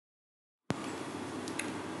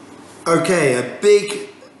Okay, a big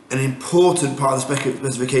and important part of the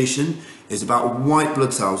specification is about white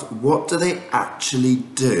blood cells. What do they actually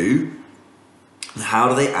do and how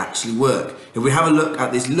do they actually work? If we have a look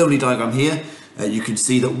at this lovely diagram here, you can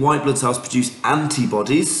see that white blood cells produce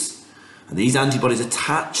antibodies, and these antibodies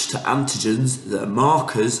attach to antigens that are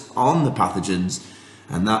markers on the pathogens,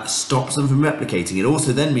 and that stops them from replicating. It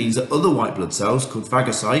also then means that other white blood cells, called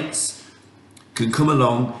phagocytes, can come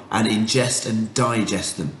along and ingest and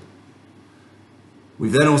digest them.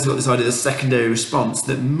 We've then also got this idea of secondary response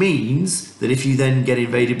that means that if you then get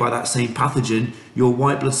invaded by that same pathogen, your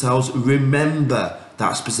white blood cells remember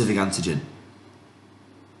that specific antigen.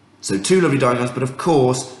 So two lovely diagrams, but of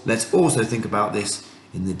course, let's also think about this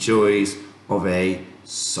in the joys of a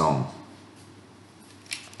song.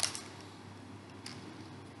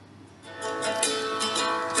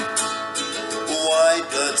 White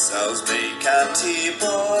blood cells make antibodies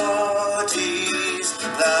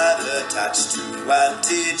that attach to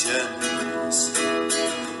antigens.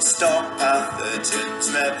 Stop pathogens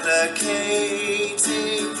replicating.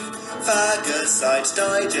 Phagocytes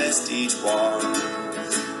digest each one.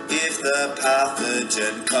 If the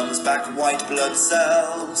pathogen comes back, white blood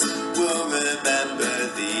cells will remember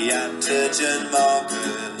the antigen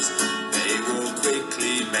markers. They will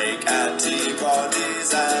quickly make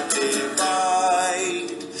antibodies and divide,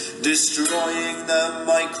 destroying the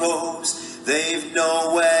microbes. They've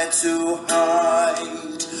nowhere to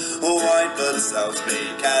hide. White blood cells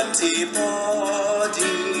make antibodies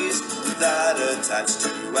that attach to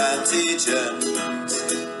antigens.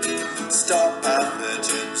 Stop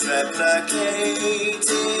pathogens replicating.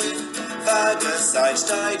 Phagocytes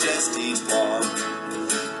digest each one.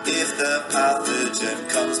 If the pathogen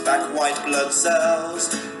comes back, white blood cells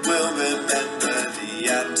will remember the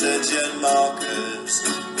antigen markers.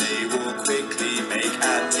 They will quickly make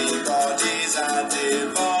antibodies and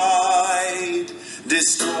divide,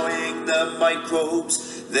 destroying the microbes.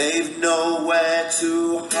 They've nowhere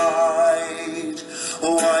to hide.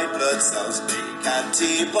 White blood cells make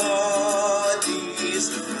antibodies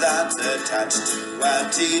that attach to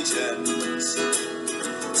antigens.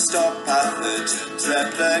 Stop pathogens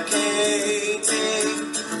replicating.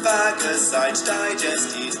 Phagocytes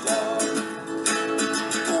digest each one.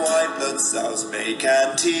 White blood cells make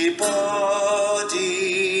antibodies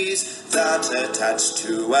that attach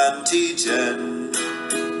to antigen.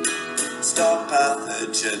 Stop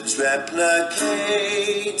pathogens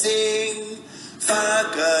replicating.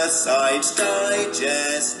 Phagocytes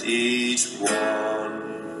digest each one.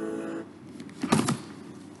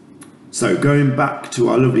 So going back to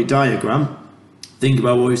our lovely diagram, think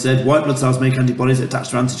about what we said. White blood cells make antibodies that attach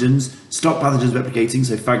to antigens, stop pathogens replicating,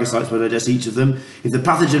 so phagocytes will digest each of them. If the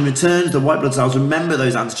pathogen returns, the white blood cells remember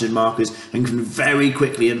those antigen markers and can very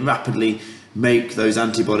quickly and rapidly make those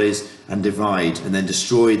antibodies and divide and then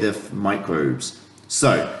destroy the microbes.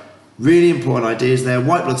 So, really important ideas there.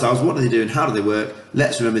 White blood cells, what do they do and how do they work?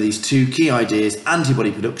 Let's remember these two key ideas: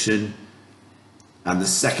 antibody production and the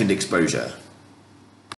second exposure.